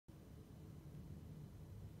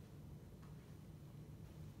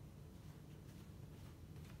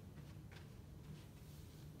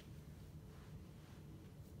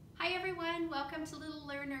everyone, welcome to Little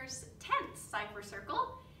Learner's 10th Cipher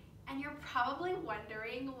Circle. And you're probably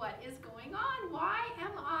wondering what is going on. Why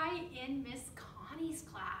am I in Miss Connie's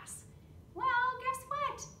class? Well, guess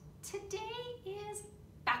what? Today is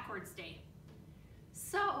backwards day.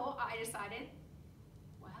 So I decided,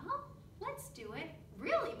 well, let's do it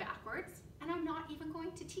really backwards, and I'm not even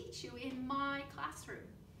going to teach you in my classroom.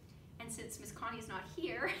 And since Miss Connie's not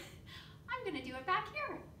here, I'm gonna do it back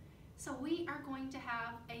here. So we are going to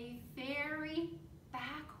have a very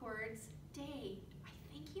backwards day. I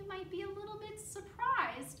think you might be a little bit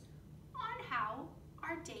surprised on how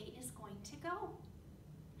our day is going to go.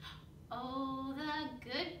 Oh, the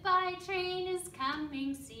goodbye train is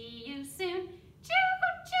coming, see you soon.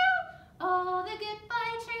 Choo-choo! Oh, the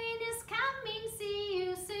goodbye train is coming, see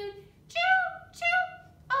you soon. Choo-choo!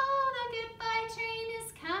 Oh, the goodbye train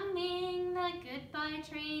is coming, the goodbye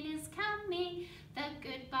train is coming. The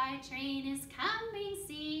goodbye train is coming,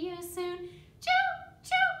 see you soon.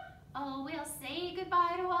 Choo-choo! Oh, we'll say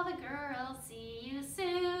goodbye to all the girls, see you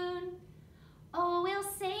soon. Oh, we'll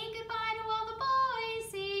say goodbye to all the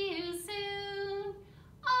boys, see you soon.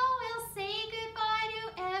 Oh, we'll say goodbye to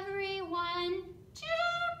everyone.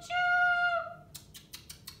 Choo-choo!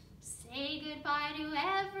 Say goodbye to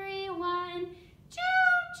everyone.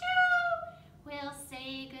 Choo-choo! We'll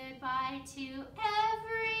say goodbye to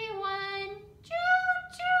everyone.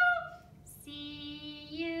 Choo-choo! See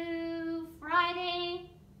you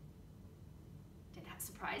Friday. Did that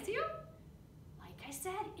surprise you? Like I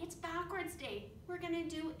said, it's backwards day. We're gonna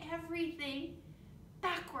do everything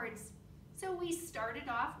backwards. So we started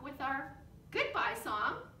off with our goodbye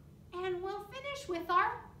song, and we'll finish with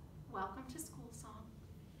our welcome to school song.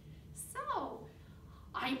 So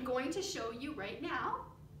I'm going to show you right now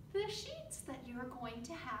the sheets that you're going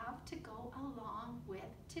to have to go along with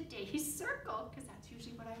today's circle, because that's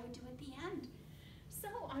usually what I would do at the end. So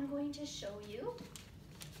I'm going to show you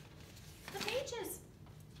the pages.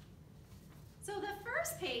 So the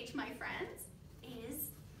first page, my friends,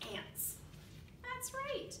 is ants. That's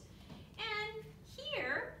right. And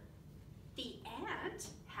here, the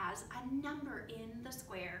ant has a number in the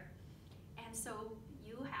square. And so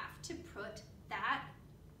you have to put that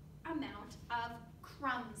amount of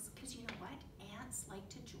crumbs, because you know what? Ants like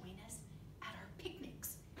to join us at our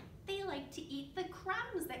picnics. They like to eat the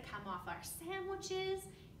crumbs that come off our sandwiches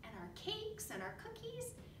and our cakes and our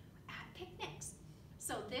cookies at picnics.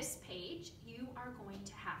 So this page, you are going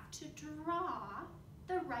to have to draw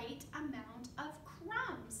the right amount of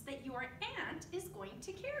crumbs that your ant is going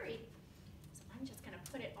to carry. So I'm just going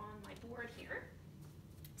to put it on my board here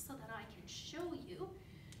so that I can show you.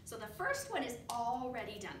 So the first one is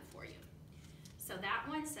already done for you. So that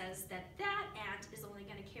one says that that ant is only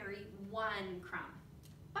going to carry one crumb.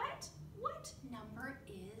 But what number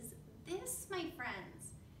is this, my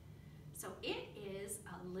friends? So it is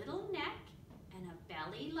a little neck and a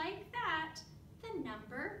belly like that, the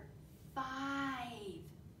number 5.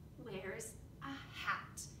 Wears a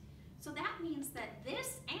hat. So that means that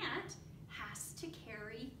this ant has to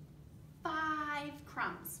carry 5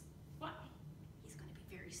 crumbs. Wow, he's going to be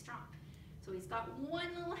very strong. So he's got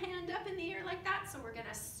one little hand up in the air like that, so we're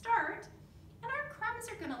gonna start, and our crumbs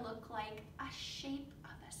are gonna look like a shape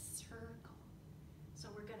of a circle. So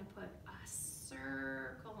we're gonna put a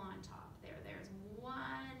circle on top there. There's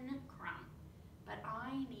 1 crumb, but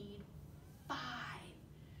I need 5.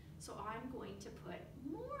 So I'm going to put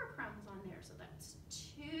more crumbs on there. So that's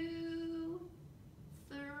 2,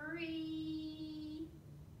 3,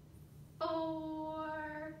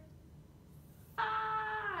 4, 5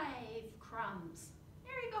 crumbs.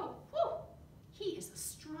 There you go. Woo! He is a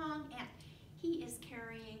strong ant. He is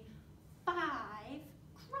carrying 5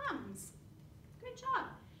 crumbs. Good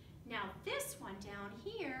job. Now this one down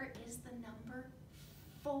here is the number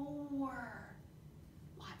 4.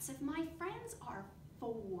 Lots of my friends are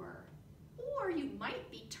 4. Or you might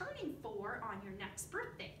be turning 4 on your next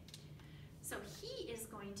birthday. So he is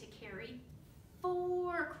going to carry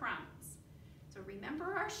 4 crumbs. So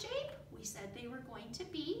remember our shape? We said they were going to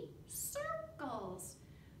be circles.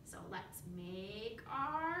 So let's make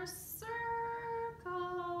our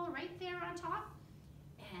circle right there on top.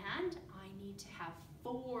 And I need to have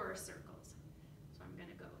 4 circles. So I'm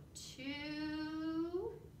gonna go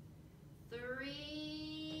 2,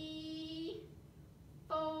 3,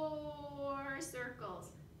 4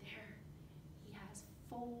 circles. There, he has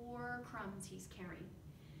 4 crumbs he's carrying.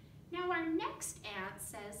 Now our next ant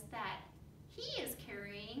says that he is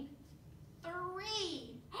carrying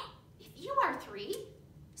 3. If you are 3,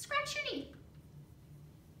 scratch your knee.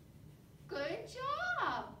 Good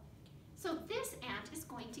job. So this ant is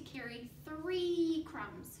going to carry 3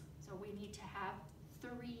 crumbs. So we need to have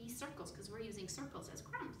 3 circles because we're using circles as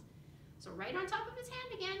crumbs. So right on top of his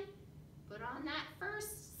hand again, put on that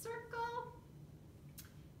first circle,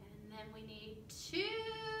 and then we need 2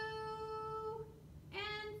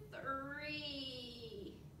 and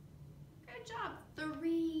 3. Good job,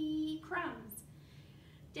 3 crumbs.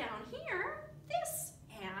 Down here, this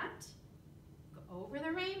ant, go over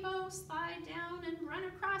the rainbow, slide down and run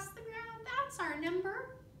across the ground. That's our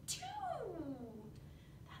number 2.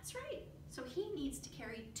 That's right. So he needs to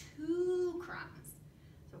carry 2 crumbs.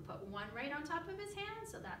 So put 1 right on top of his hand.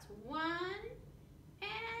 So that's 1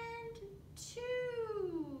 and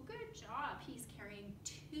 2. Good job. He's carrying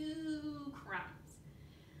 2 crumbs.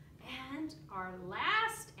 And our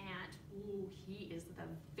last ant, ooh, he is the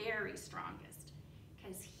very strongest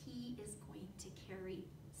because he is going to carry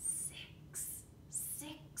 6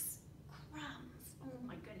 crumbs. Oh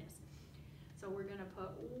my goodness. So we're going to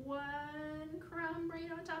put 1 crumb right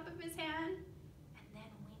on top of his hand, and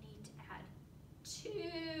then we need to add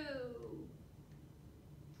 2,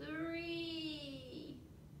 3,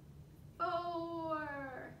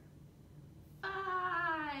 4, 5,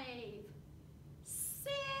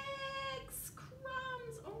 6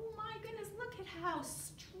 crumbs. Oh my goodness, look at how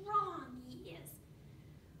strong he is.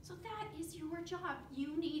 So that is your job.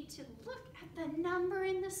 You need to look at the number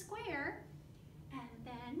in the square and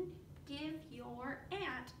then give your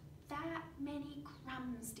ant that many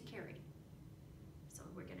crumbs to carry. So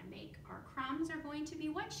we're going to make our crumbs are going to be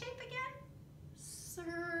what shape again?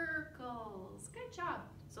 Circles. Good job.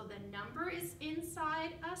 So the number is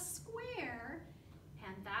inside a square,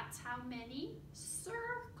 and that's how many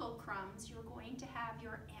circle crumbs you're going to have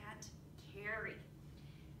your ant carry.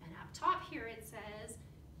 And up top here it says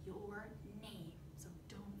your name. So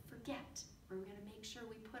don't forget, we're going to make sure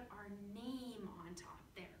we put our name on top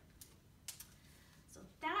there. So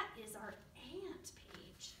that is our ant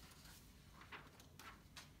page.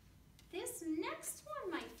 This next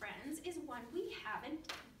one, my friends, is one we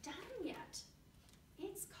haven't done yet.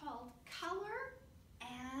 It's called Color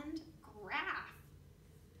and Graph.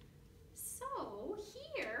 So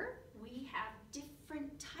here we have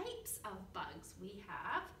different types of bugs. We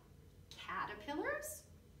have caterpillars,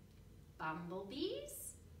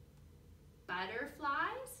 bumblebees,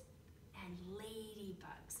 butterflies, and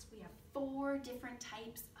ladybugs. We have 4 different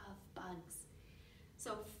types of bugs.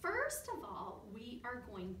 So first of all, we are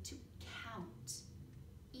going to count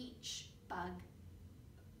each bug.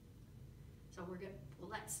 So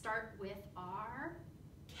let's start with our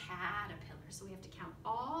caterpillar. So we have to count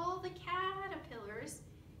all the caterpillars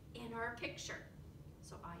in our picture.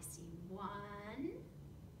 So I see 1,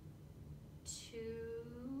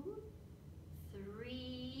 2,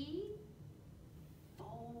 3,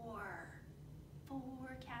 4.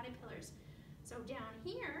 4 caterpillars. So down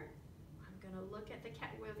here, I'm going to look at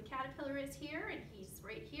where the caterpillar is here, and he's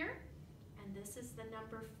right here. And this is the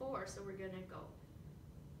number 4. So we're going to go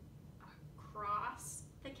across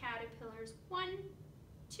the caterpillars. 1,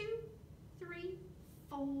 2, 3,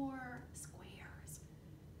 4 squares.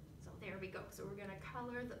 So there we go. So we're going to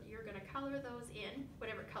color, you're going to color those in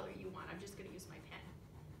whatever color you want. I'm just going to use my pen.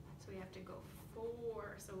 So we have to go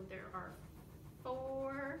 4. So there are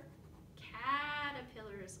 4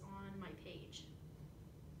 caterpillars on my page.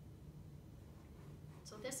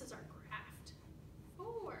 So this is our graft.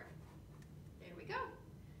 4. There we go.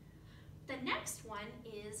 The next one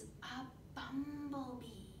is a bumblebee.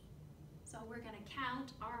 So we're going to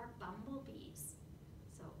count our bumblebees.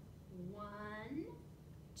 So 1,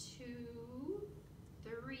 2,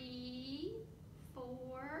 3,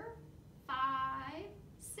 4, 5,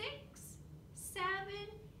 6, 7,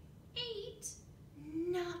 8,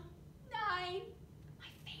 9.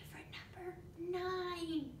 My favorite number,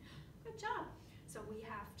 9. Good job. So we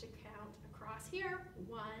have to count across here.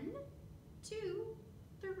 1, 2,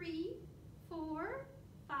 3, 4,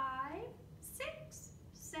 5, 6,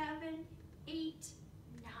 7, 8,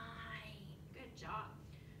 9. Good job.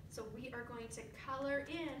 So we are going to color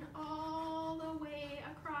in all the way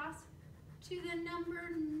across to the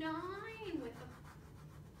number 9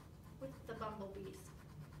 with the bumblebees.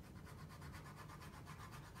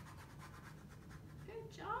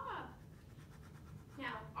 Good job.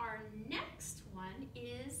 Now our next one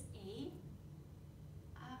is a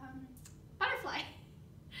butterfly.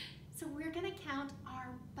 So we're going to count our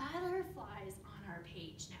butterflies on our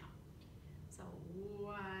page now. So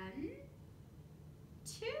 1,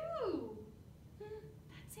 2.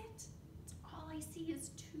 That's it. That's all I see is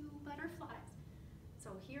 2 butterflies. So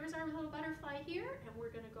here's our little butterfly here, and we're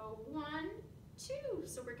going to go 1, 2.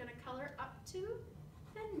 So we're going to color up to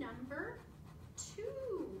the number 2.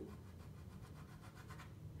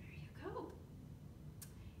 There you go.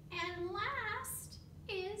 And last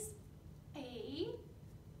is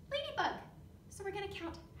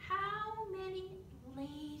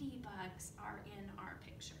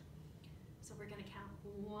So we're going to count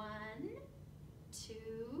 1, 2,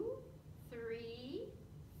 3,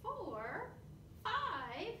 4, 5,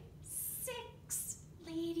 6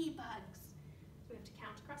 ladybugs. So we have to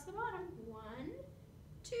count across the bottom. 1,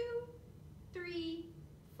 2, 3,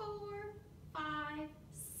 4, 5,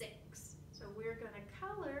 6. So we're going to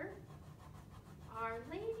color our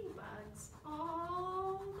ladybugs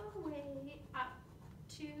all the way up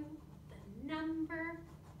to the number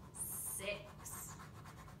 6.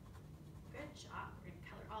 Good job. We're going to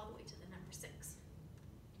color all the way to the number 6.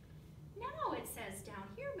 Now it says down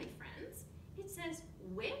here, my friends, it says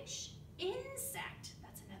which insect,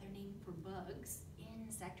 that's another name for bugs,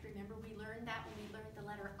 insect. Remember we learned that when we learned the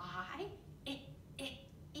letter I?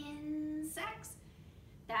 Insects.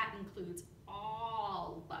 That includes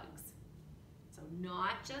all bugs. So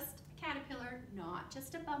not just a caterpillar, not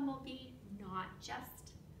just a bumblebee, not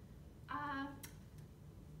just a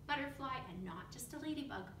butterfly, and not just a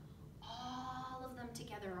ladybug. All of them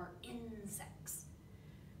together are insects.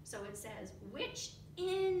 So it says, which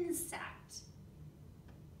insect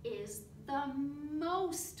is the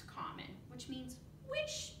most common? Which means,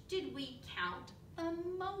 which did we count the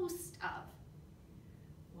most of?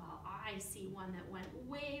 Well, I see one that went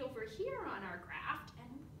way over here on our graph,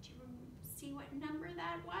 and do you see what number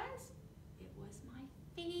that was? It was my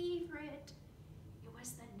favorite. It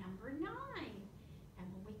was the number 9. And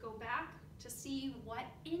when we go back to see what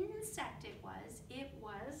insect it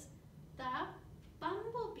was the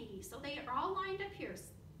bumblebee. So they are all lined up here.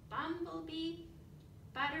 Bumblebee,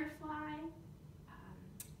 butterfly,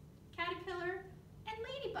 caterpillar, and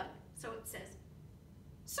ladybug. So it says,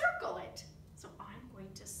 circle it. So I'm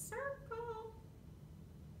going to circle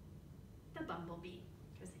the bumblebee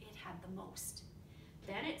because it had the most.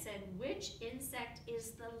 Then it said, which insect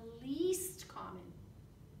is the least common?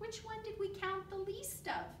 Which one did we count the least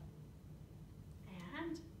of?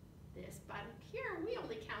 And this button here, we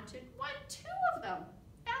only counted 1, 2 of them.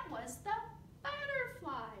 That was the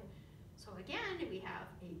butterfly. So again, we have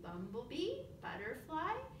a bumblebee,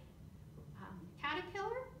 butterfly,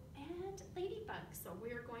 caterpillar, and ladybug. So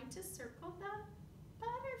we're going to circle the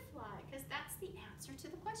butterfly because that's the answer to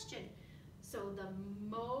the question. So the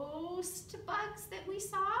most bugs that we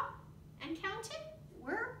saw and counted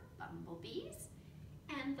were bumblebees,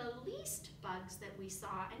 and the least bugs that we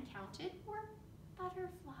saw and counted were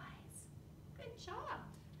butterflies. Good job.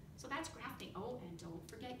 So that's grafting. Oh, and don't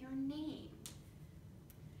forget your name.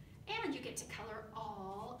 And you get to color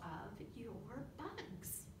all of your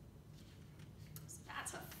bugs. So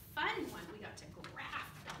that's a fun one. We got to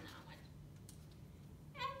graft on that one.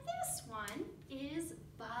 And this one is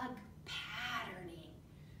bug patterning.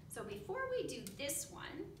 So before we do this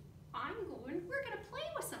one, we're going to play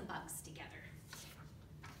with some bugs together.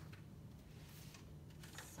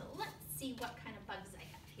 So let's see what kind of bugs I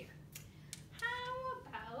have here. How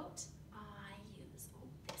about I use,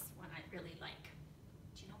 this one I really like.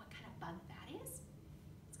 Do you know what kind of bug that is?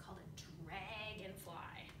 It's called a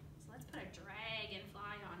dragonfly. So let's put a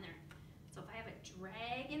dragonfly on there. So if I have a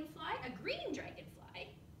dragonfly, a green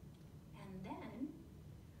dragonfly, and then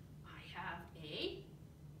I have a,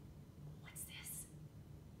 what's this?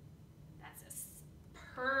 That's a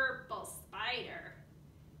purple spider.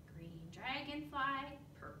 Green dragonfly,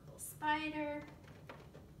 purple spider.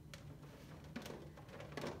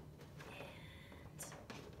 And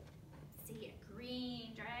let's see, a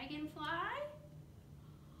green dragonfly.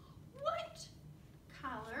 What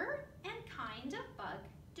color and kind of bug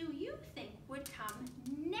do you think would come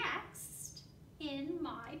next in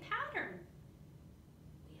my pattern?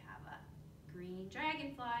 We have a green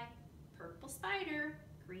dragonfly, purple spider,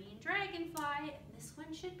 green dragonfly, and this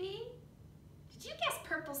one should be, did you guess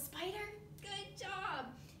purple spider? Good job.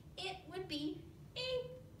 It would be a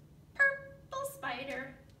purple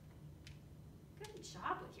spider. Good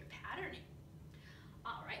job with your patterning.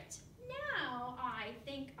 All right, now I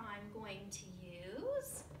think I'm going to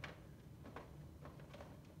use,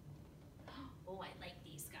 oh, I like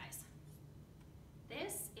these guys.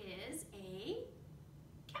 This is a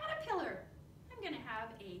caterpillar. I'm going to have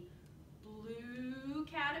a blue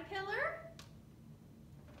caterpillar.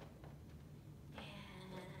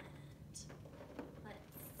 And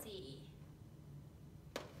let's see.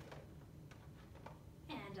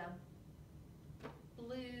 And a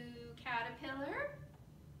blue caterpillar.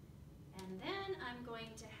 And then I'm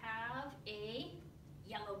going to have a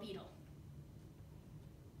yellow beetle.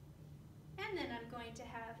 And then I'm going to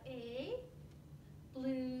have a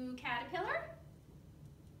blue caterpillar,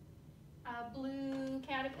 a blue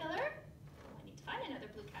caterpillar. Oh, I need to find another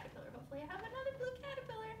blue caterpillar. Hopefully I have another blue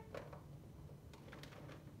caterpillar.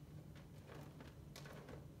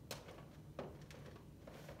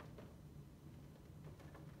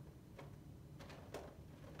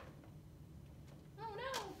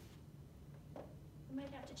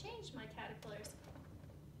 changed my caterpillars.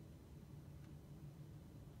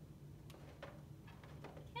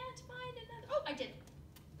 Can't find another. Oh, I did.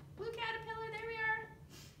 Blue caterpillar, there we are.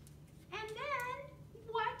 And then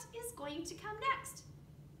what is going to come next?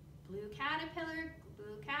 Blue caterpillar,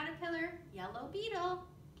 yellow beetle,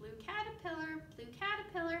 blue caterpillar, blue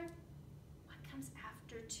caterpillar. What comes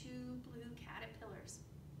after two blue caterpillars?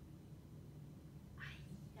 A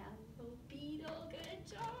yellow beetle, good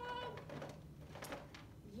job.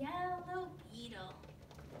 Yellow beetle.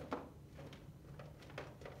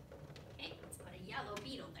 Okay, let's put a yellow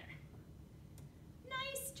beetle there.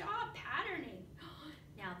 Nice job patterning.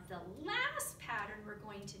 Now the last pattern we're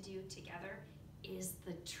going to do together is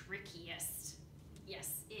the trickiest.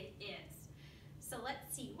 Yes, it is. So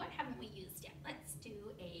let's see, what haven't we used yet? Let's do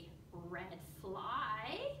a red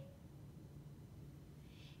fly,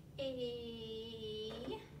 a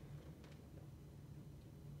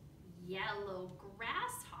yellow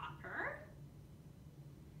grasshopper,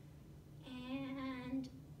 and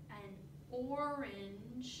an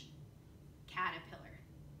orange caterpillar.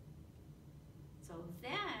 So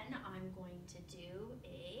then I'm going to do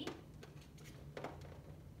a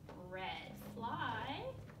red fly,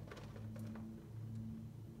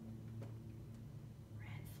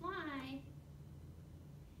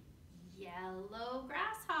 yellow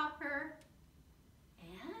grasshopper,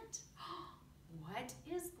 and what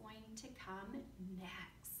is going to come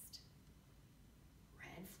next?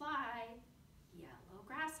 Red fly, yellow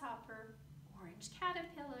grasshopper, orange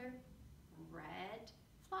caterpillar, red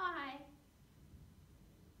fly,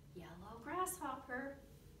 yellow grasshopper.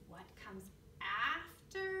 What comes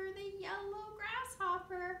after the yellow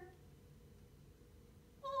grasshopper?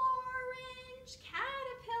 Orange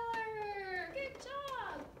caterpillar. Good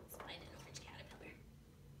job. Let's find an orange caterpillar.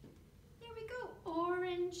 There we go.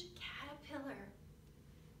 Orange caterpillar.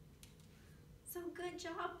 So good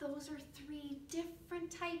job. Those are 3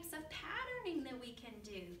 different types of patterning that we can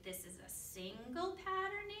do. This is a single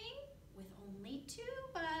patterning with only 2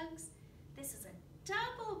 bugs. This is a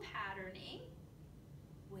double patterning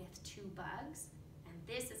with 2 bugs. And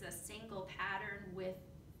this is a single pattern with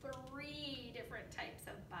 3 different types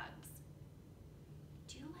of bugs.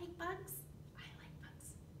 Do you like bugs? I like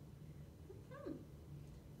bugs.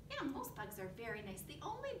 Yeah, most bugs are very nice. The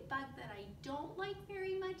only bug that I don't like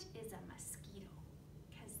very much is a mosquito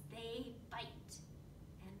because they bite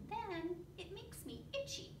and then it makes me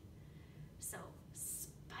itchy. So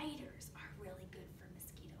spiders are really good for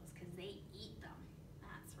mosquitoes because they eat them.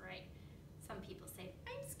 That's right. Some people say,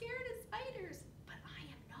 I'm scared of spiders, but I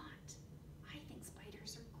am not. I think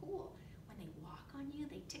spiders are cool. When they walk on you,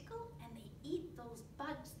 they tickle and they eat those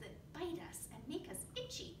bugs that bite us and make us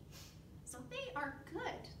itchy. So they are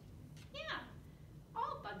good. Yeah,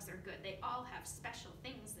 all bugs are good. They all have special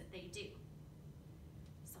things that they do.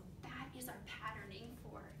 So that is our patterning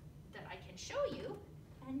that I can show you.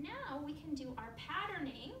 And now we can do our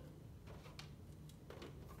patterning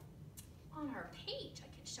on our page. I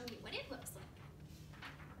can show you what it looks like.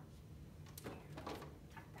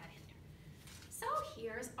 Tuck that in there. So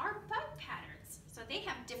here's our bug patterns. So they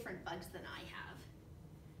have different bugs than I have.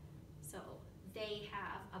 So they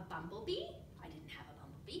have a bumblebee. I didn't have a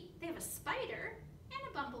bumblebee. They have a spider and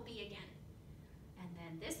a bumblebee again. And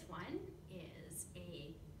then this one is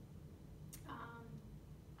a,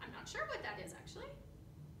 I'm not sure what that is actually.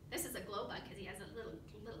 This is a glow bug because he has a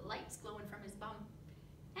little lights glowing from his bum.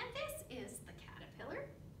 And this is the caterpillar.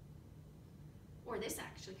 Or this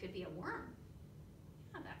actually could be a worm.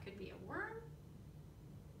 Yeah, that could be a worm.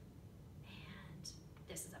 And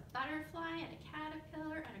this is a butterfly and a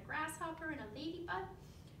caterpillar and a grasshopper and a ladybug.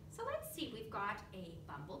 So let's see, we've got a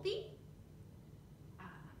bumblebee,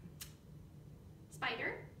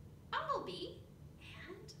 spider, bumblebee,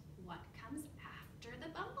 and what comes after the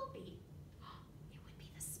bumblebee? It would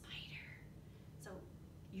be the spider. So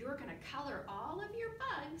you're going to color all of your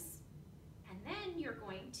bugs, and then you're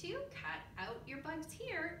going to cut out your bugs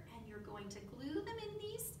here, and you're going to glue them in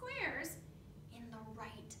these squares in the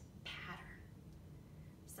right pattern.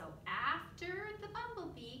 So after the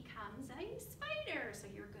bumblebee comes a spider. So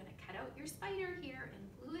you're going to cut out your spider here and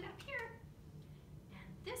glue it up here. And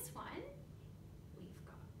this one, we've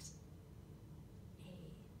got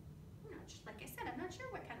like I said, I'm not sure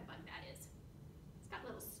what kind of bug that is. It's got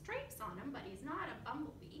little stripes on him, but he's not a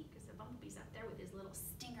bumblebee because the bumblebee's up there with his little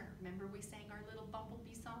stinger. Remember we sang our little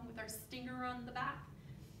bumblebee song with our stinger on the back?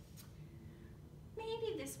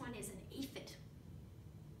 Maybe this one is an aphid.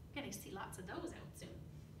 We're going to see lots of those out soon.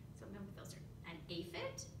 So remember, those are an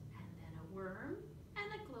aphid, and then a worm, and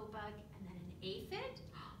a glow bug, and then an aphid.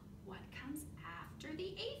 What comes after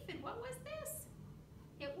the aphid? What was this?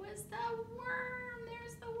 It was the worm.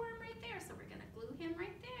 There's the worm.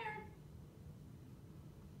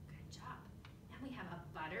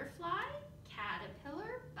 butterfly,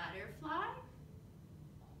 caterpillar, butterfly.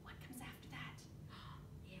 What comes after that?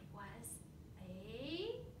 It was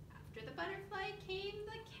after the butterfly came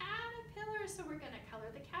the caterpillar. So we're going to color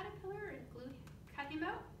the caterpillar and cut him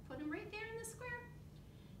out, put him right there in the square.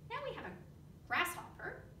 Now we have a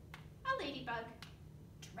grasshopper, a ladybug,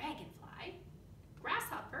 dragonfly,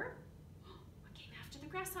 grasshopper. What came after the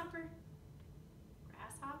grasshopper?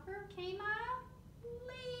 Grasshopper came a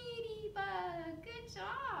ladybug. Good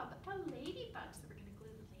job. A ladybug. So we're going to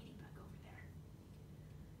glue the ladybug over there.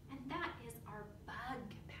 And that is our bug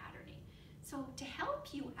patterning. So to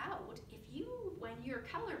help you out, when you're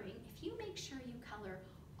coloring, if you make sure you color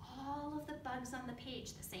all of the bugs on the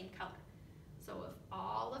page the same color. So if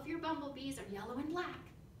all of your bumblebees are yellow and black,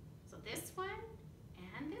 so this one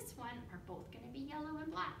and this one are both going to be yellow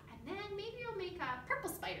and black. And then maybe you'll make a purple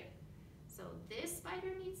spider. So this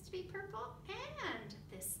spider needs to be purple and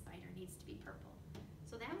this spider needs to be purple.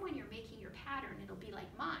 So then when you're making your pattern, it'll be like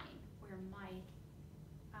mine, where my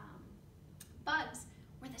bugs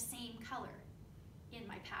were the same color in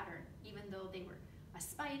my pattern, even though they were a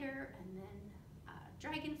spider and then a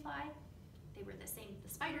dragonfly. They were the same,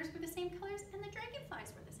 the spiders were the same colors and the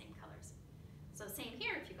dragonflies were the same colors. So same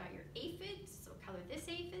here, if you got your aphid, so color this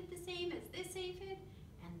aphid the same as this aphid,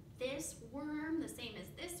 and this worm the same as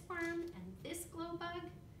this worm, and this glow bug.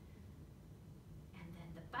 And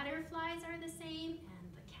then the butterflies are the same, and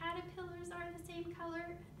the caterpillars are the same color,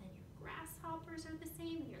 and then your grasshoppers are the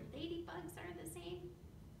same, and your ladybugs are the same,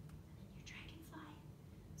 and then your dragonfly.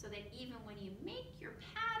 So that even when you make your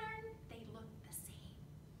pattern, they look the same.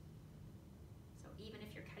 So even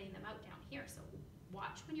if you're cutting them out down here, so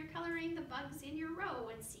watch when you're coloring the bugs in your row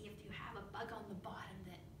and see if you have a bug on the bottom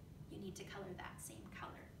that you need to color that same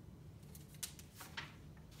color.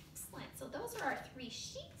 Excellent. So those are our 3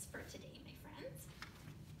 sheets for today, my friends.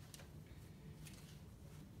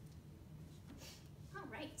 All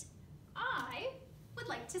right. I would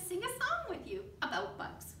like to sing a song with you about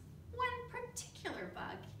bugs. One particular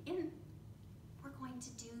bug we're going to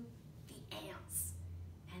do the ants,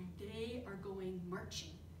 and they are going marching.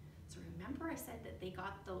 So remember I said that they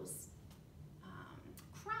got those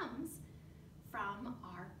crumbs from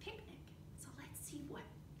our picnic. So let's see what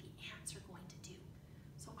the ants are going to do.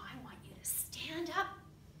 So I want you to stand up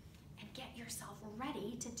and get yourself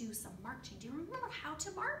ready to do some marching. Do you remember how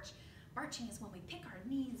to march? Marching is when we pick our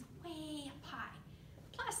knees way up high.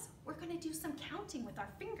 Plus, we're going to do some counting with our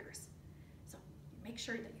fingers. So make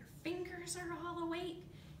sure that your fingers are all awake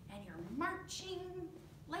and your marching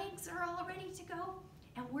legs are all ready to go.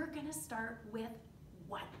 And we're going to start with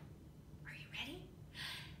 1. Are you ready?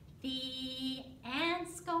 The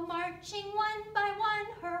ants go marching one by one,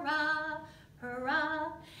 hurrah,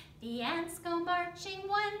 hurrah. The ants go marching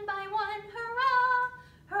one by one, hurrah,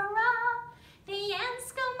 hurrah. The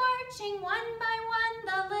ants go marching one by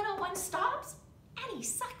one. The little one stops and he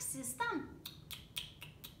sucks his thumb.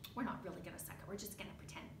 We're not really going to suck it, we're just going to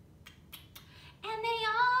pretend. And they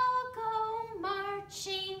all go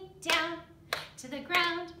marching down to the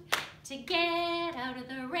ground to get out of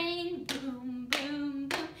the rain. Boom, boom,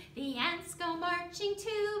 boom. The ants go marching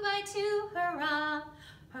 2 by 2, hurrah,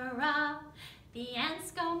 hurrah. The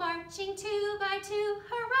ants go marching 2 by 2,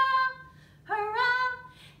 hurrah, hurrah.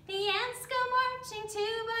 The ants go marching 2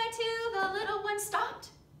 by 2. The little one stopped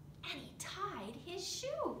and he tied his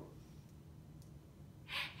shoe.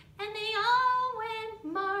 And they all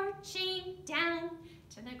went marching down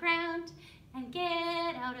to the ground and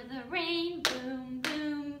get out of the rain. Boom,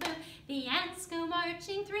 boom, boom. The ants go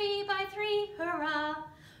marching 3 by 3, hurrah,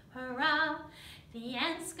 hurrah. The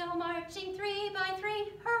ants go marching 3 by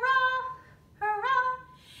 3, hurrah, hurrah.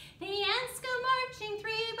 The ants go marching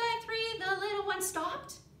 3 by 3. The little one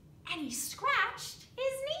stopped and he scratched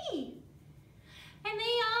his knee. And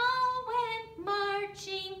they all went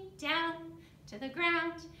marching down to the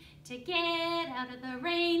ground to get out of the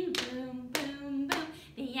rain. Boom, boom, boom.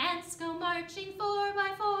 The ants go marching 4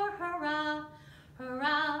 by 4, hurrah,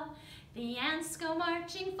 hurrah. The ants go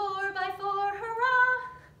marching 4 by 4, hurrah,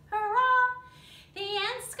 hurrah. The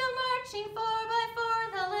ants go marching 4 by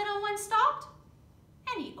 4. The little one stopped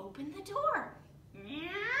and he opened the door.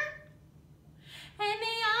 And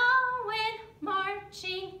they all went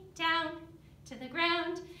marching down to the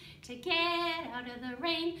ground to get out of the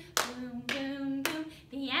rain. Boom, boom, boom.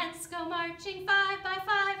 The ants go marching 5 by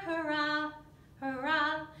 5, hurrah,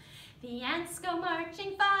 hurrah. The ants go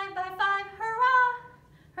marching 5 by 5, hurrah,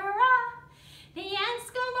 hurrah. The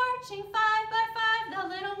ants go marching 5 by 5. The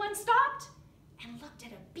little one stopped and looked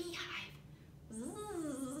at a beehive.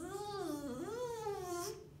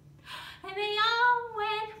 And they all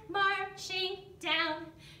went marching down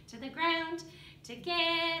to the ground to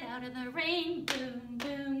get out of the rain. Boom,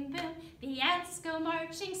 boom, boom. The ants go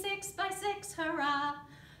marching 6 by 6, hurrah,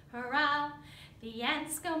 hurrah. The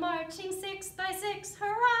ants go marching 6 by 6,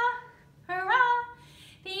 hurrah, hurrah.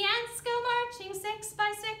 The ants go marching 6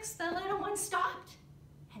 by 6. The little one stopped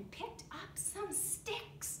and picked up some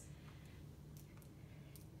sticks.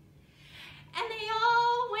 And they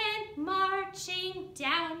all went marching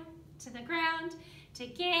down to the ground to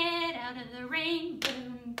get out of the rain.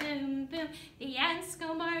 Boom, boom, boom. The ants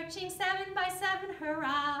go marching 7 by 7,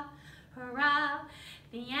 hurrah, hurrah.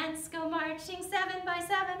 The ants go marching 7 by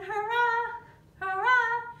 7, hurrah,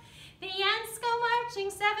 hurrah. The ants go marching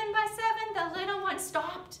 7 by 7. The little one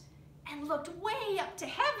stopped and looked way up to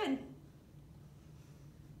heaven.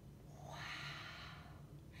 Wow.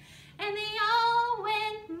 And they all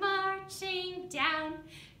went marching down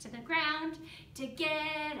to the ground to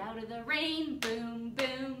get out of the rain. Boom,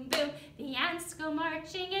 boom, boom. The ants go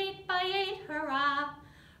marching 8 by 8, hurrah,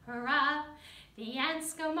 hurrah. The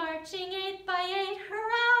ants go marching 8 by 8,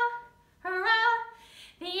 hurrah, hurrah.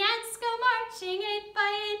 The ants go marching 8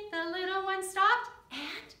 by 8. The little one stopped and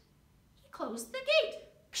he closed the gate.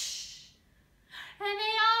 And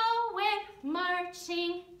they all went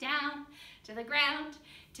marching down to the ground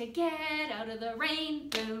to get out of the rain.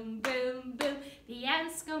 Boom, boom, boom. The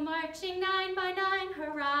ants go marching 9 by 9,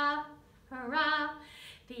 hurrah, hurrah.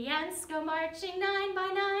 The ants go marching 9 by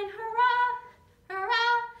 9, hurrah,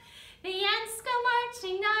 hurrah. The ants go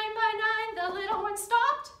marching 9 by 9. The little one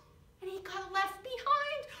stopped and he got left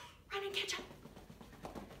behind. Run and catch up.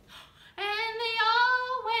 And they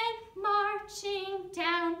all went marching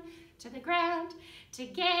down to the ground to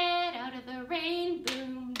get out of the rain.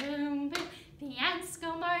 Boom, boom, boom. The ants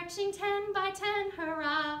go marching 10 by 10,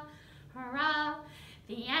 hurrah, hurrah.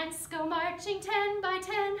 The ants go marching 10 by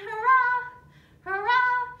 10, hurrah,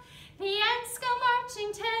 hurrah. The ants go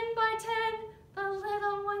marching 10 by 10. The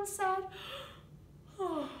little one said,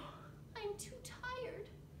 oh, I'm too tired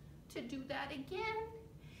to do that again.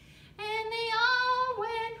 And they all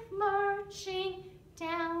went marching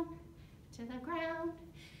down to the ground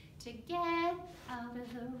to get out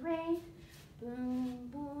of the rain. Boom,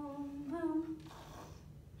 boom, boom.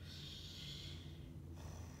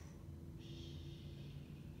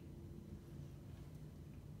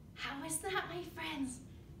 How is that, my friends?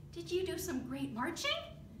 Did you do some great marching?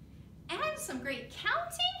 And some great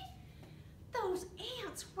counting? Those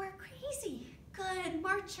ants were crazy. Good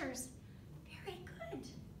marchers. Very good.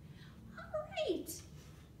 All right.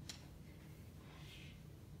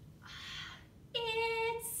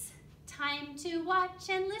 It's time to watch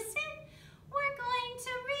and listen. We're going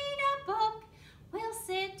to read a book. We'll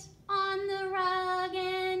sit on the rug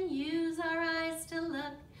and use our eyes to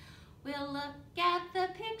look. We'll look at the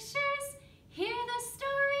pictures, hear the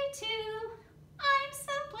story too. I'm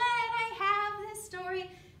so glad I have this story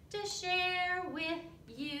to share with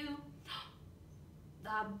you.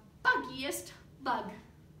 The buggiest bug.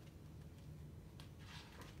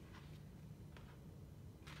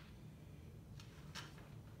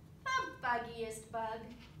 The buggiest bug.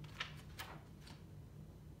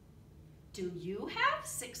 Do you have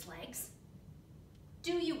 6 legs?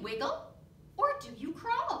 Do you wiggle or do you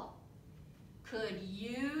crawl? Could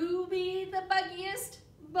you be the buggiest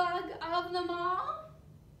bug of them all?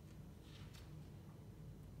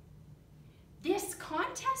 This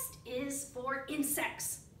contest is for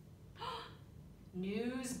insects.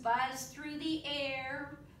 News buzzed through the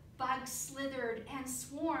air. Bugs slithered and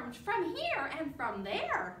swarmed from here and from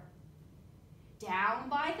there. Down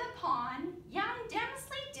by the pond, young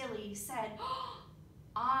Demsley Dilly said,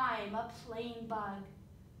 I'm a plain bug,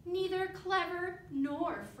 neither clever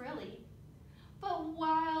nor frilly. But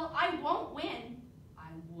while I won't win, I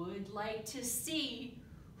would like to see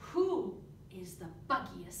who is the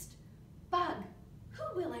buggiest bug.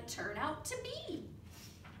 Who will it turn out to be?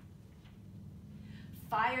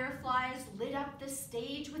 Fireflies lit up the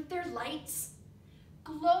stage with their lights.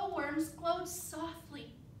 Glowworms glowed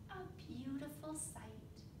softly, a beautiful sight.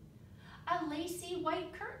 A lacy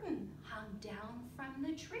white curtain hung down from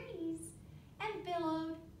the trees and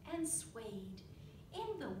billowed and swayed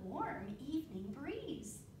in the warm evening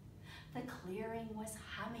breeze. The clearing was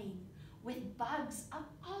humming with bugs of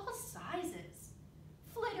all sizes,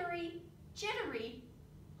 flittery, jittery,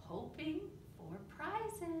 hoping for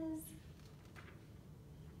prizes.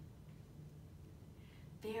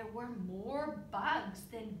 There were more bugs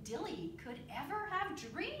than Dilly could ever have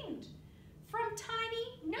dreamed, from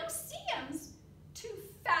tiny no-see-ums to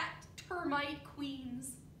fat termite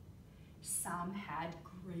queens. Some had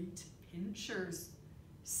great pincers,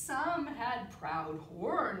 some had proud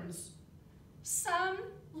horns, some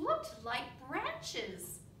looked like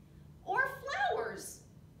branches or flowers.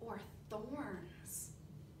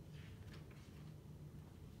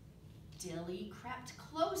 Dilly crept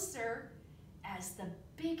closer as the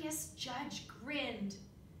biggest judge grinned.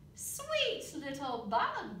 "Sweet little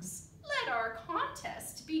bugs, let our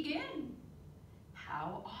contest begin."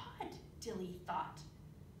 How odd, Dilly thought.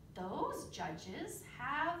 Those judges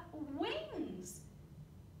have wings,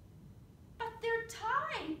 but they're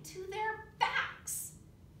tied to their backs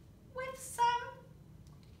with some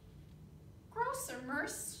grossamer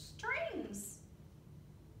strings.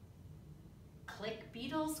 Click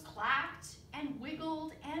beetles clacked and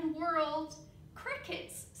wiggled and whirled.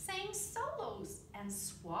 Crickets sang solos and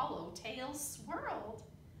swallowtails swirled.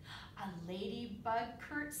 A ladybug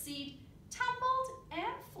curtsied, tumbled,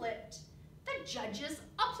 and flipped. The judges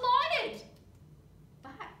applauded,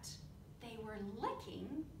 but they were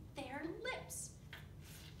licking their lips.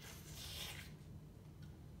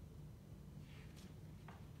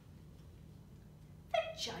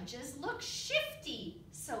 The judges looked shifty,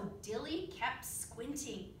 so Dilly kept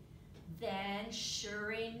squinting. Then,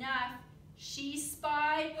 sure enough, she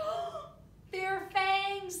spied their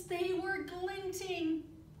fangs. They were glinting.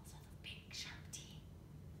 Those are the big sharp teeth.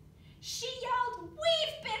 She yelled,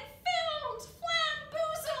 "We've been filmed,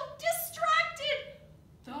 flamboozled, distracted."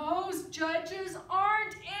 "Those judges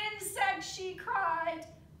aren't insects," she cried.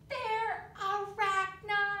 "They're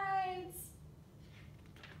arachnids."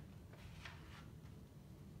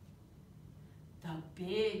 The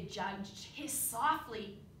big judge hissed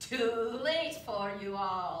softly, "Too late for you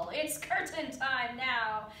all. It's curtain time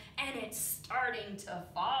now, and it's starting to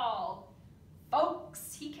fall.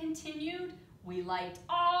 Folks," he continued, "we liked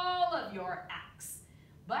all of your acts,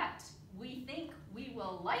 but we think we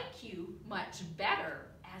will like you much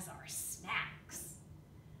better as our snacks."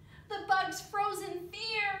 The bugs froze in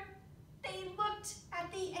fear. They looked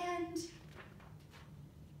at the end.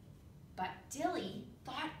 But Dilly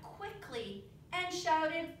thought quickly and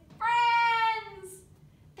shouted, "Friends!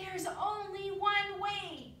 There's only one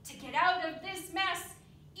way to get out of this mess.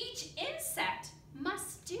 Each insect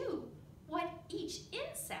must do what each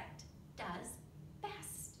insect does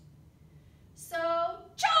best." So,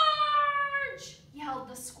 "Charge!" yelled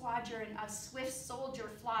the squadron of swift soldier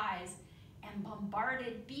flies, and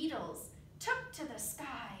bombarded beetles took to the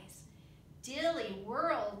skies. Dilly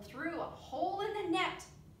whirled through a hole in the net.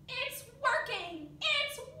 "It's working!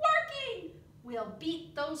 It's working! We'll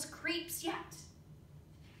beat those creeps yet."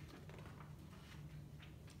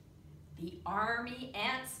 The army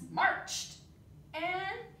ants marched,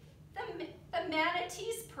 and the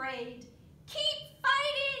manatees prayed. "Keep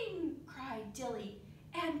fighting!" cried Dilly,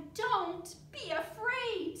 "and don't be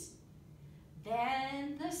afraid."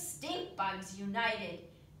 Then the stink bugs united.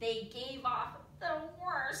 They gave off the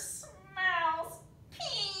worst smells.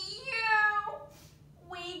 "Pee-you!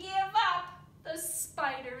 We give up!" the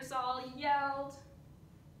spiders all yelled.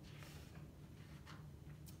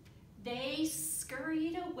 They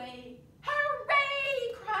scurried away.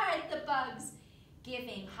 "Hooray!" cried the bugs,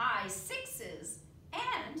 giving high sixes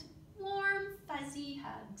and warm fuzzy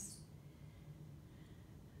hugs.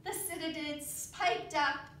 The Citadids piped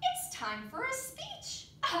up, "It's time for a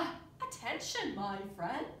speech." "Attention, my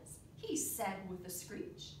friends," he said with a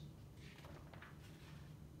screech.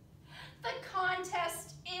 "The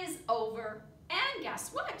contest is over, and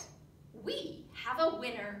guess what? We have a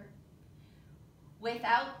winner.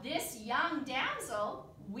 Without this young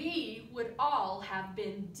damsel, we would all have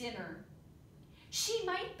been dinner. She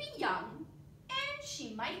might be young, and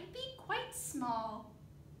she might be quite small,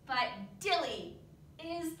 but Dilly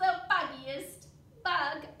is the buggiest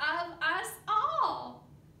bug of us all."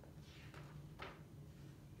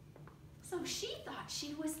 So she thought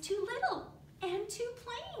she was too little and too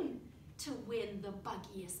plain to win the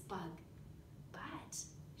buggiest bug, but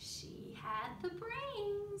she had the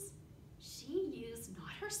brains. She used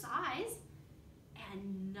not her size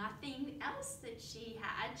and nothing else that she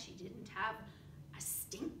had. She didn't have a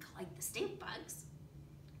stink like the stink bugs,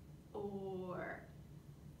 or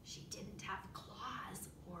she didn't have claws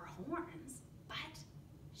or horns, but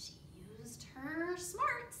she used her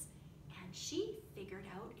smarts, and she figured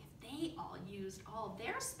out if they all used all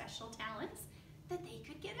their special talents that they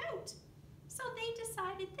could get out. So they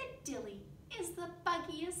decided that Dilly is the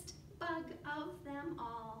buggiest bug of them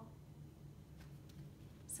all.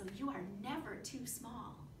 So you are never too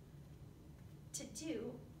small to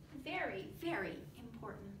do very, very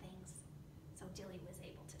important things. So Dilly was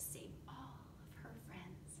able to save all of her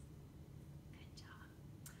friends. Good job.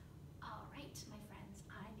 All right, my friends,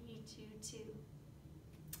 I need you to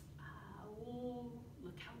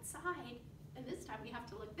look outside. And this time we have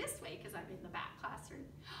to look this way because I'm in the back classroom.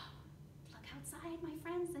 Look outside, my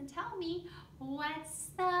friends, and tell me, what's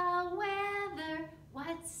the weather?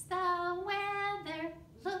 What's the weather?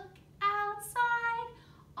 Look outside.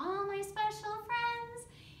 all my special friends.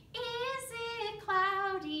 Is it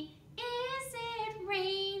cloudy? Is it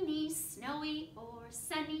rainy? Snowy or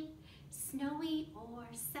sunny? Snowy or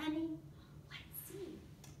sunny? Let's see.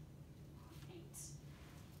 All right.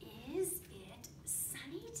 Is it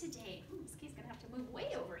sunny today? This kid's gonna have to move way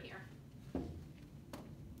over here. There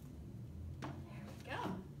we go.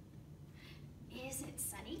 Is it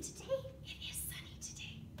sunny today? It is sunny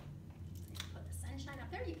today. Put the sunshine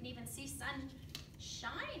up there. You can even see sun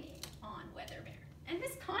shining on Weather Bear. And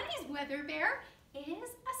Miss Connie's Weather Bear is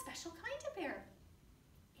a special kind of bear.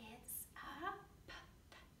 It's a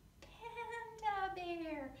panda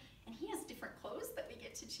bear. And he has different clothes that we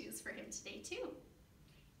get to choose for him today too.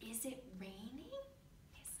 Is it raining?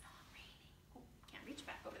 It's not raining. Oh, can't reach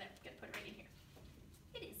back over there. Gotta put it right in here.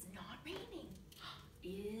 It is not raining.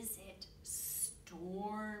 Is it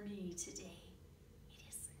stormy today? It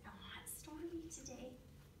is not stormy today.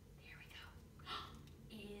 There we go.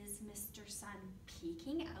 Is Mr. Sun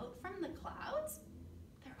peeking out from the clouds?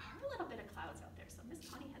 There are a little bit of clouds out there, so Miss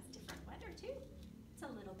Connie has different weather too. It's a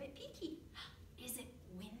little bit peaky. Is it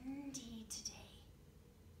windy today?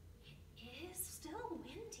 It is still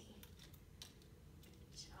windy.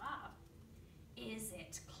 Good job. Is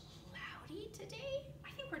it cloudy today?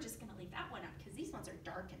 I think we're just gonna leave that one up because these ones are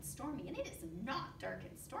dark and stormy, and it is not dark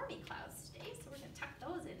and stormy clouds today, so we're gonna tuck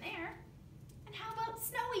those in there. And how about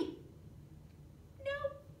snowy?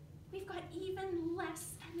 No, we've got even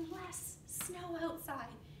less and less snow outside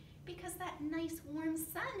because that nice warm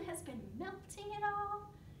sun has been melting it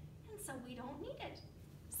all, and so we don't need it.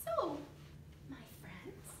 So, my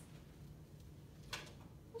friends,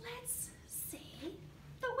 let's say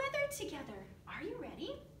the weather together. Are you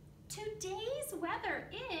ready? Today's weather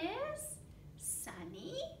is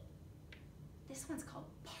sunny. This one's called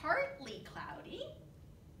partly cloudy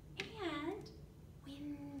and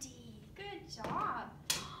windy. Good job.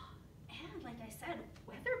 And like I said,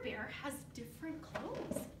 Weather Bear has different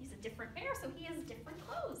clothes. He's a different bear, so he has different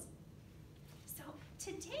clothes. So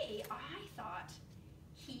today I thought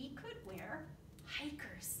he could wear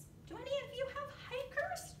hikers. Do any of you have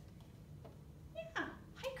hikers? Yeah,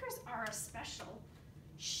 hikers are a special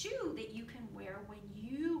shoe that you can wear when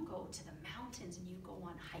you go to the mountains and you go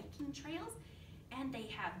on hiking trails, and they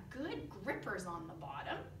have good grippers on the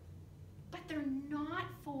bottom, but they're not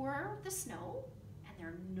for the snow and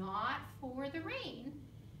they're not for the rain.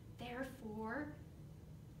 They're for,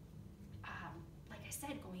 like I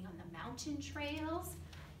said, going on the mountain trails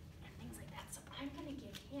and things like that. So I'm gonna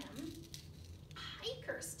give him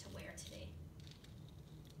hikers to wear today.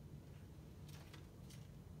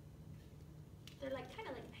 They're like kind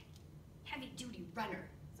of like a heavy duty runner.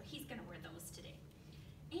 So he's gonna wear those today.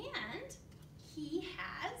 And he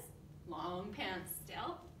has long pants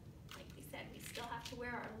still. Like we said, we still have to wear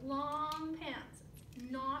our long pants.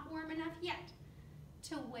 It's not warm enough yet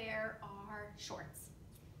to wear our shorts.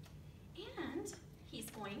 And he's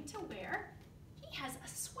going to wear, he has a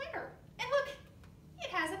sweater. And look, it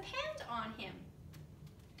has a pant on him.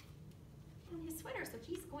 On his sweater, so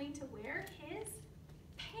he's going to wear his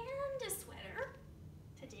panda sweater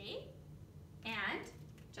today. And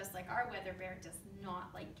just like our Weather Bear does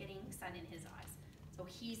not like getting sun in his eyes, so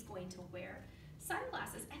he's going to wear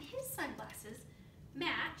sunglasses, and his sunglasses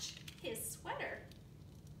match his sweater.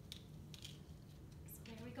 So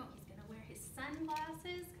there we go. He's gonna wear his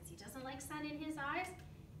sunglasses because he doesn't like sun in his eyes,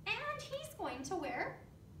 and he's going to wear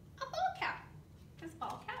a ball cap because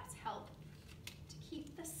ball caps help to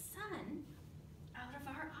keep the sun out of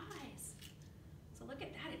our eyes. So look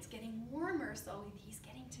at that, it's getting warmer, so he's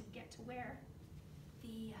getting to get to wear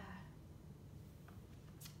the,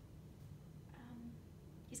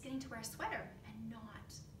 he's getting to wear a sweater and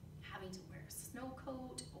not having to wear a snow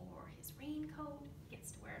coat or his raincoat. He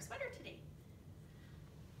gets to wear a sweater today.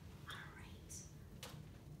 All right.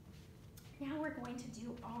 Now we're going to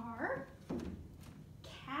do our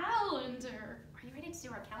calendar. Are you ready to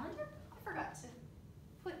do our calendar? I forgot to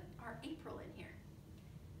put our April in here.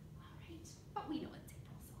 All right, but we know it's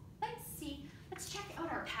April, so let's see. Let's check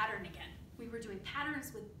out our pattern again. We were doing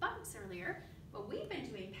patterns with bugs earlier, but we've been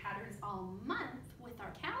doing patterns all month with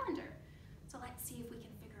our calendar. So let's see if we can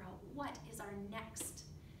figure out what is our next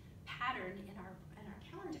pattern in our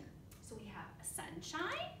calendar. So we have a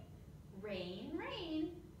sunshine, rain, rain,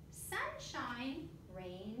 sunshine,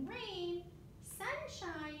 rain, rain,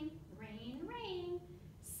 sunshine, rain, rain,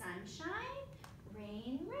 sunshine,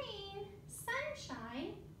 rain, rain,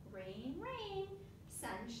 sunshine, rain, rain,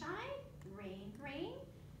 sunshine, rain, rain,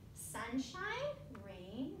 sunshine,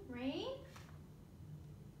 rain, rain.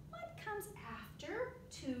 What comes after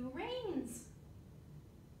two rains?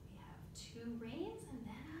 We have two rains and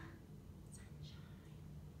then a sunshine.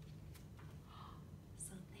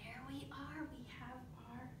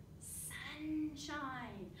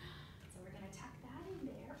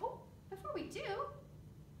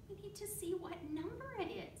 need to see what number it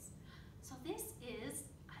is. So this is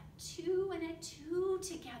a 2 and a 2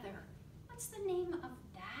 together. What's the name of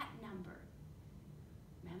that number?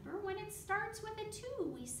 Remember, when it starts with a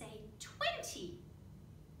 2, we say 20.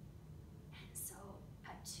 And so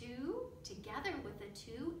a 2 together with a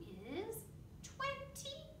 2 is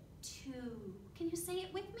 22. Can you say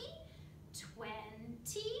it with me?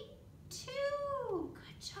 22.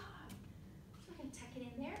 Good job. We're going to tuck it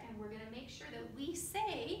in there, and we're going to make sure that we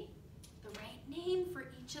say the right name for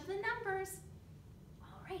each of the numbers.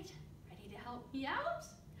 All right, ready to help me out?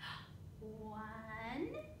 1,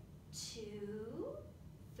 2,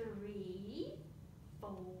 3,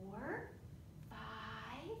 4, 5,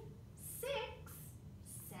 6,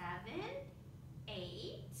 7, 8,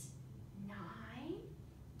 9,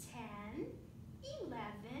 10,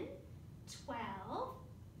 11, 12,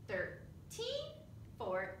 13,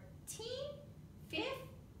 14,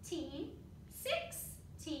 15,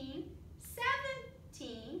 16,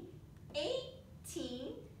 17,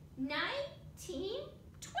 18, 19,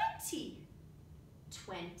 20.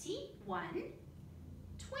 21,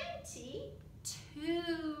 22.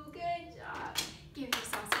 Good job. Give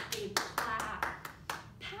yourselves a big clap.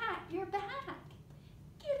 Pat your back.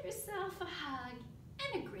 Give yourself a hug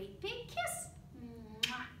and a great big kiss.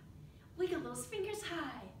 Mwah. Wiggle those fingers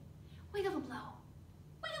high. Wiggle them low.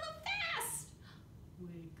 Wiggle them fast.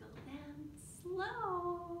 Wiggle them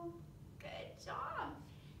slow. Good job.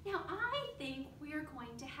 Now I think we're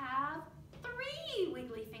going to have 3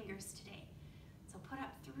 wiggly fingers today. So put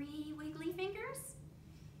up 3 wiggly fingers.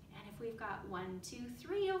 And if we've got 1, 2,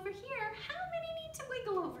 3 over here, how many need to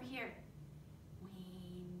wiggle over here?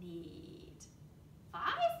 We need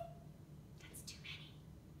 5? That's too many.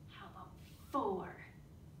 How about 4?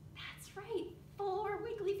 That's right, 4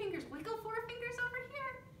 wiggly fingers. Wiggle 4 fingers over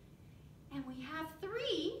here. And we have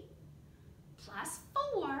 3 plus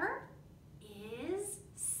 4 is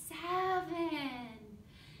 7.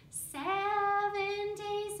 7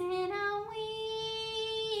 days in a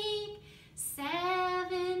week.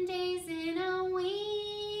 7 days in a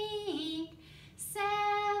week.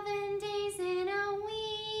 7 days in a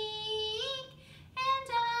week. And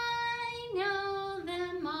I know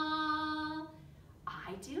them all.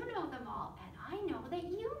 I do know them all, and I know that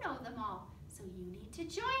you know them all. So you need to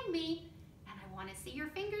join me, and I want to see your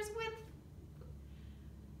fingers with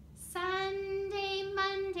Sunday,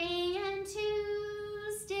 Monday, and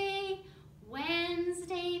Tuesday,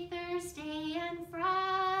 Wednesday, Thursday, and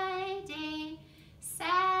Friday.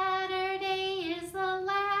 Saturday is the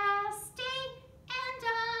last day, and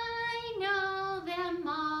I know them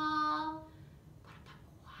all. Put up a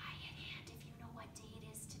quiet hand if you know what day it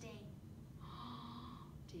is today.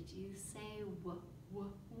 Did you say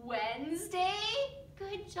Wednesday?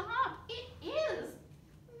 Good job. It is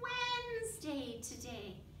Wednesday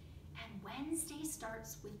today. And Wednesday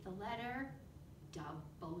starts with the letter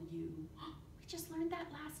W. We just learned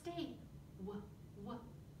that last day.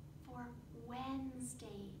 For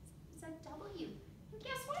Wednesday. It's a W. And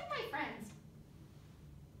guess what, my friends?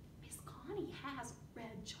 Miss Connie has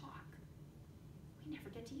red chalk. We never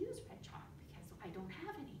get to use red chalk because I don't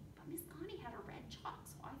have any. But Miss Connie had a red chalk,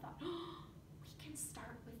 so I thought, we can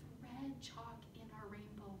start with red chalk in our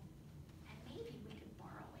rainbow. And maybe we could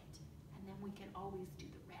borrow it. And then we can always do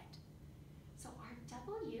the red. So our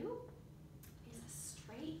W is a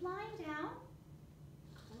straight line down,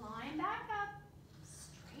 climb back up,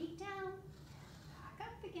 straight down, back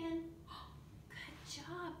up again. Good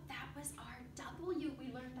job. That was our W. We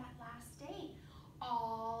learned that last day.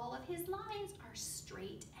 All of his lines are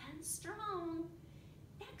straight and strong.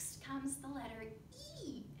 Next comes the letter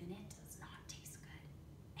E, and it does not taste good.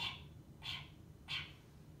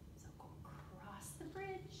 So go across the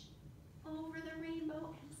bridge, over the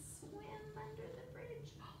rainbow, and swim under the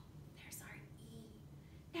bridge. There's our E.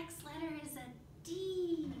 Next letter is a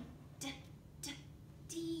D.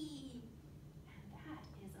 D. And that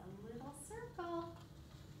is a little circle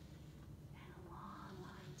and a long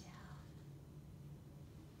line down.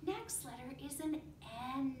 Next letter is an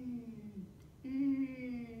N.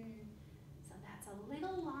 So that's a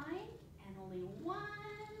little line and only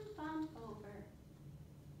one bump over.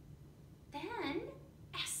 Then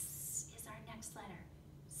S is our next letter.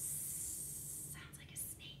 Sounds like a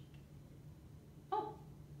snake. Oh,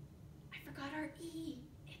 I forgot our E.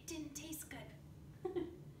 It didn't taste good.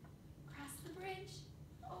 Cross the bridge,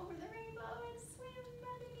 over the rainbow, and swim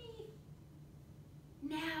underneath.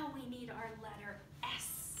 Now we need our letter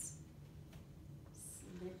S.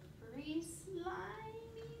 Slippery,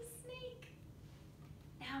 slimy snake.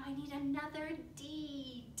 Now I need another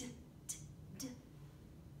D. D.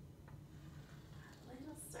 A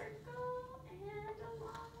little circle and a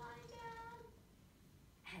long line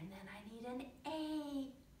need an A.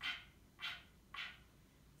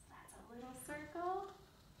 So that's a little circle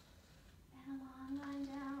and a long line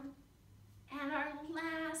down. And our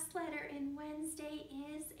last letter in Wednesday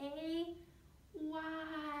is a Y.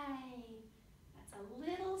 That's a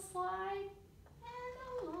little slide and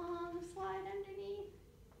a long slide underneath.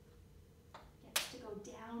 Gets to go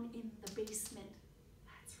down in the basement.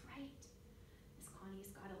 That's right. Miss Connie's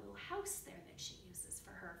got a little house there that she uses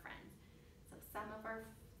for her friends. So some of our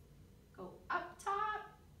go up top,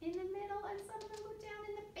 in the middle, and some of them go down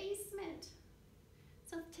in the basement.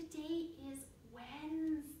 So today is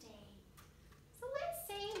Wednesday. So let's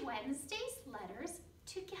say Wednesday's letters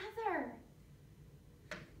together.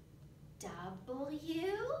 W,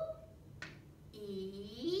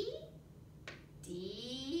 E,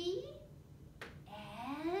 D,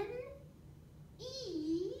 N,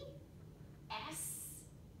 E, S,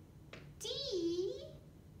 D,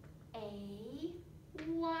 A,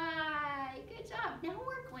 Y. Good job. Now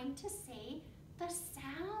we're going to say the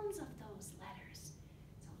sounds of those letters.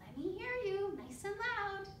 So let me hear you nice and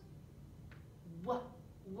loud. W,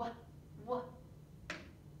 W, W.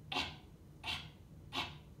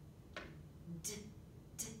 D,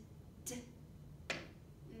 D, D.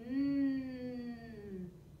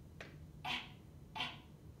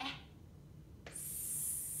 S,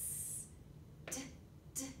 D,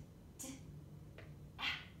 D, D. Y,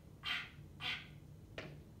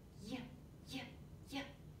 y, y.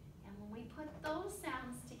 And when we put those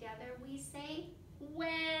sounds together, we say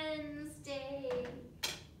Wednesday.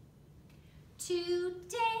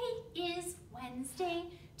 Today is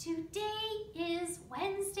Wednesday. Today is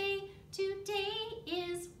Wednesday. Today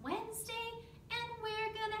is Wednesday, and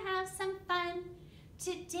we're gonna have some fun.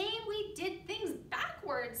 Today we did things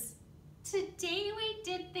backwards. Today we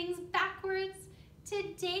did things backwards.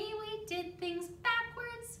 Today we did things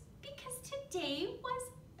backwards because today was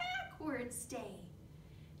backwards day.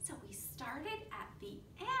 So we started at the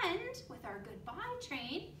end with our goodbye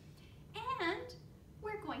train, and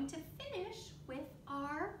we're going to finish with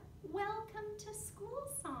our welcome to school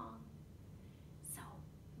song. So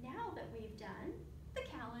now that we've done the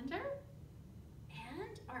calendar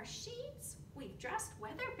and our sheets, we've dressed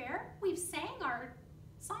Weather Bear, we've sang our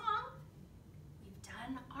song, we've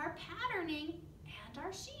done our patterning and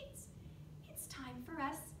our sheets, it's time for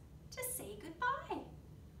us to say goodbye.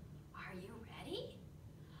 Are you ready?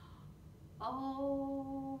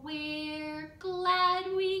 Oh, we're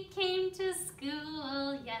glad we came to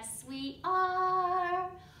school, yes we are.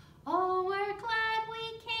 Oh, we're glad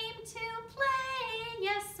we came to play,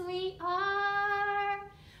 yes we are.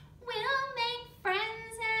 We'll make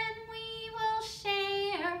friends and we will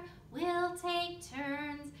share. We'll take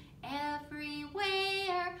turns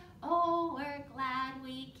everywhere. Oh, we're glad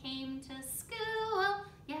we came to school,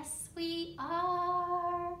 yes we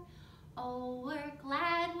are. Oh, we're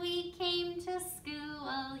glad we came to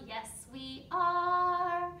school, yes we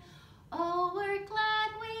are. Oh, we're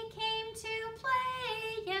glad we came to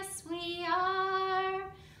play, yes we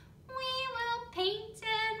are. We will paint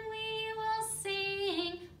and we will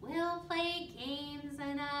sing, we'll play games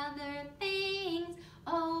and other things.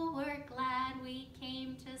 Oh, we're glad we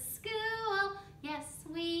came to school, yes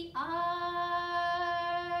we are.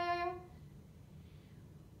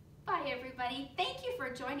 Bye everybody. Thank you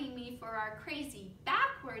for joining me for our crazy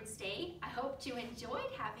backwards day. I hope you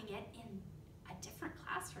enjoyed having it in a different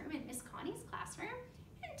classroom, in Miss Connie's classroom,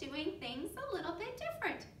 and doing things a little bit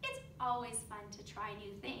different. It's always fun to try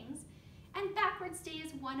new things. And backwards day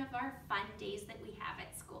is one of our fun days that we have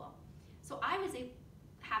at school. So I was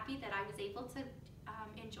happy that I was able to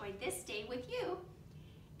enjoy this day with you.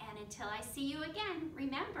 And until I see you again,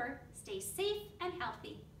 remember, stay safe and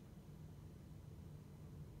healthy.